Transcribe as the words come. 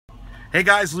Hey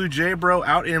guys, Lou J Bro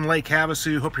out in Lake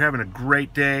Havasu. Hope you're having a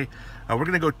great day. We're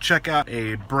gonna go check out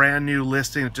a brand new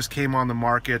listing that just came on the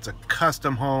market. It's a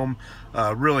custom home,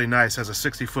 really nice. Has a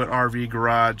 60-foot RV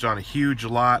garage on a huge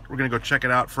lot. We're gonna go check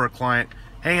it out for a client.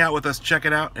 Hang out with us, check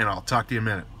it out, and I'll talk to you in a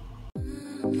minute.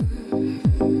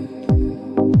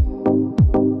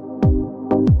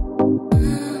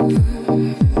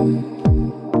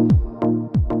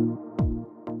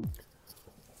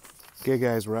 Okay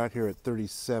guys, we're out here at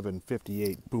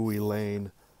 3758 Buoy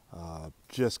Lane.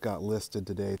 Just got listed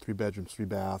today, 3 bedrooms, 3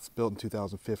 baths, built in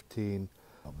 2015.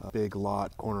 Big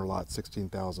lot, corner lot,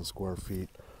 16,000 square feet.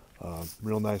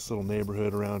 Real nice little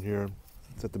neighborhood around here.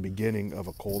 It's at the beginning of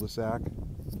a cul-de-sac.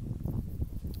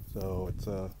 So it's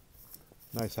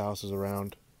nice houses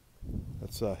around.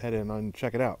 Let's head in and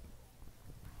check it out.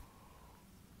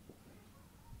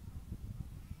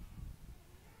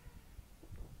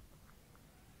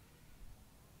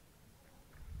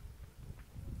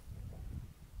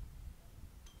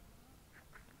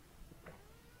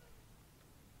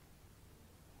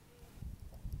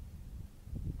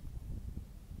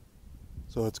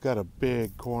 So it's got a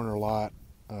big corner lot.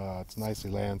 It's nicely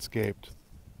landscaped.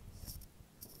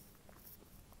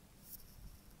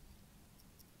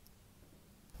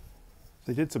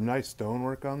 They did some nice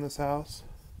stonework on this house.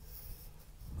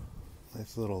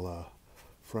 Nice little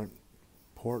front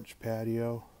porch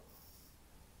patio.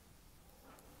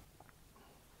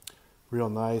 Real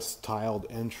nice tiled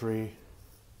entry.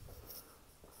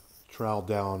 Troweled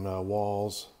down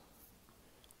walls.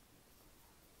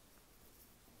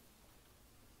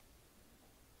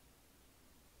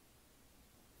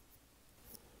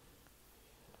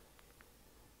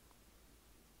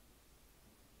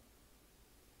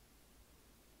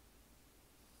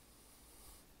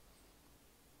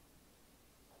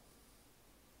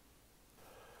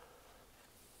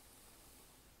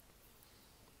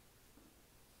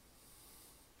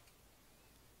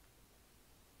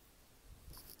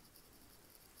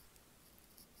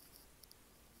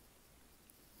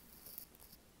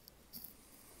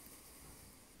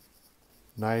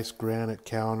 Nice granite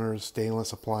counters,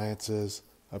 stainless appliances,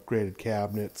 upgraded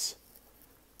cabinets.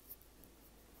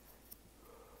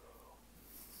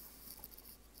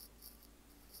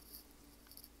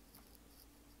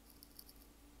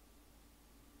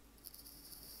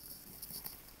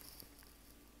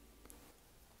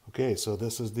 Okay, so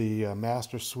this is the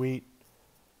master suite.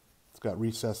 It's got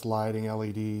recessed lighting,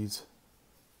 LEDs,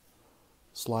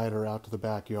 slider out to the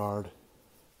backyard.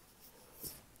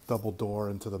 Double door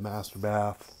into the master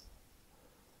bath.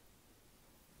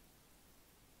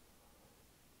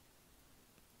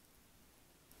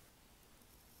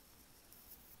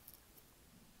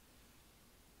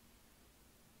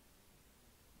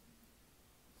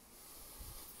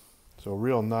 So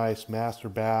real nice master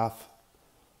bath,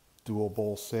 dual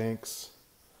bowl sinks,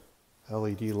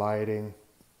 LED lighting,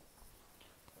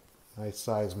 nice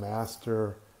size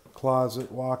master closet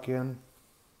walk-in.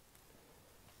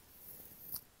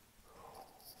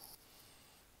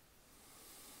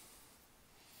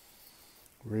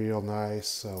 Real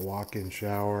nice walk-in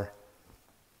shower.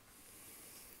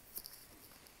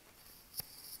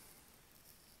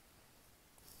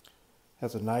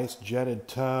 Has a nice jetted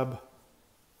tub.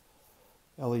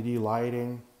 LED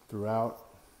lighting throughout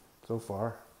so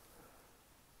far.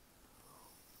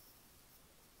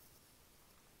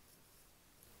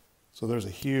 So there's a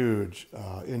huge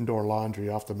indoor laundry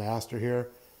off the master here.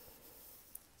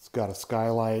 It's got a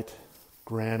skylight,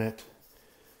 granite.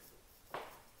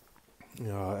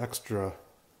 Extra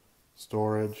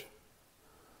storage.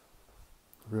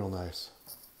 Real nice.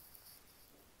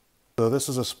 So this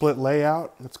is a split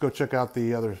layout. Let's go check out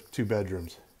the other 2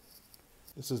 bedrooms.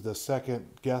 This is the second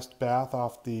guest bath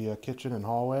off the kitchen and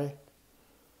hallway.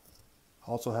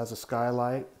 Also has a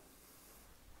skylight.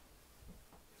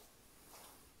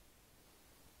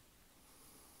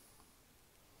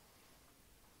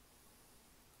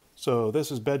 So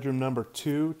this is bedroom number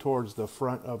 2 towards the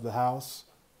front of the house,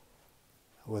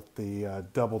 with the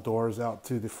double doors out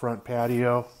to the front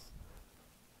patio.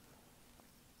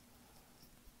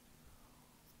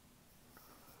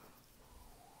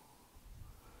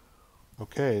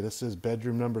 Okay, this is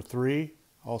bedroom number 3,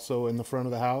 also in the front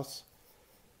of the house.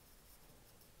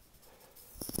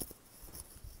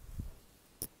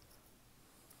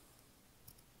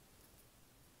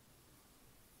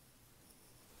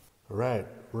 All right,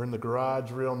 we're in the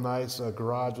garage, real nice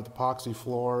garage with epoxy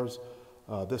floors.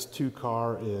 This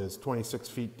 2-car is 26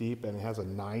 feet deep and it has a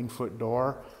 9-foot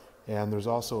door. And there's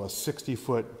also a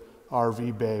 60-foot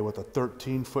RV bay with a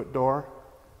 13-foot door.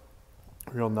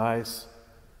 Real nice.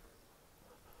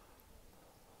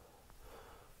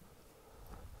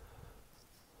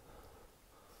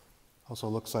 Also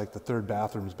looks like the third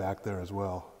bathroom's back there as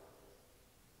well.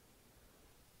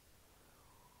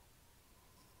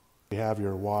 You have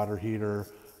your water heater,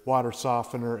 water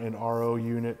softener, and RO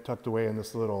unit tucked away in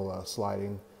this little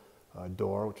sliding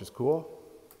door, which is cool.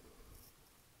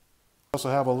 You also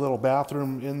have a little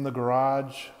bathroom in the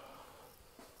garage,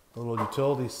 a little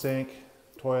utility sink,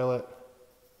 toilet,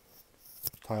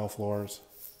 tile floors.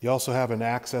 You also have an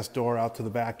access door out to the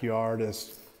backyard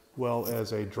as well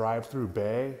as a drive-through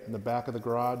bay in the back of the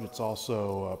garage. It's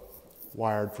also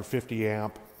wired for 50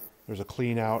 amp. There's a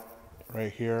clean out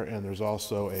right here, and there's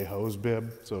also a hose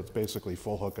bib, so it's basically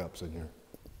full hookups in here.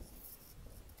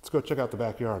 Let's go check out the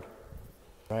backyard.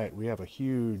 All right, we have a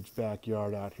huge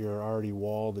backyard out here, already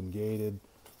walled and gated,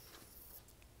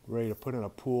 ready to put in a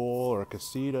pool or a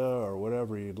casita or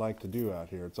whatever you'd like to do out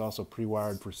here. It's also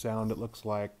pre-wired for sound, it looks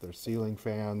like. There's ceiling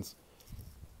fans.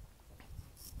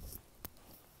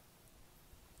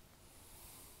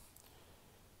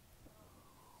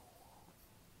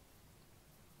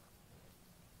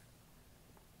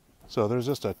 So there's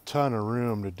just a ton of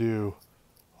room to do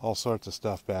all sorts of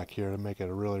stuff back here to make it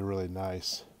a really, really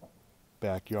nice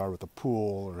backyard with a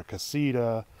pool or a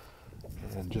casita,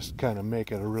 and just kind of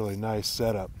make it a really nice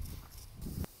setup.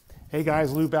 Hey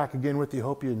guys, Lou back again with you.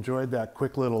 Hope you enjoyed that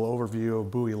quick little overview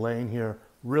of Buoy Lane here.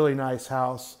 Really nice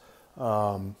house.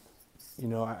 You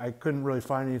know, I couldn't really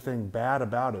find anything bad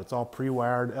about it. It's all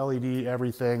pre-wired, LED,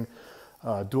 everything,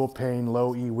 dual pane,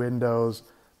 low E windows,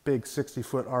 big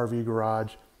 60-foot RV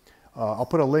garage. I'll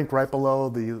put a link right below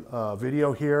the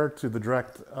video here to the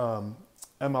direct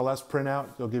MLS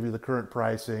printout. It'll give you the current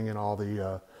pricing and all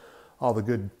the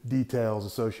good details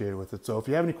associated with it. So if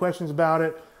you have any questions about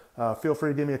it, feel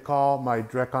free to give me a call. My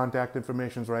direct contact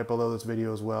information is right below this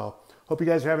video as well. Hope you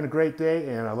guys are having a great day,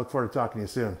 and I look forward to talking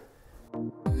to you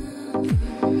soon.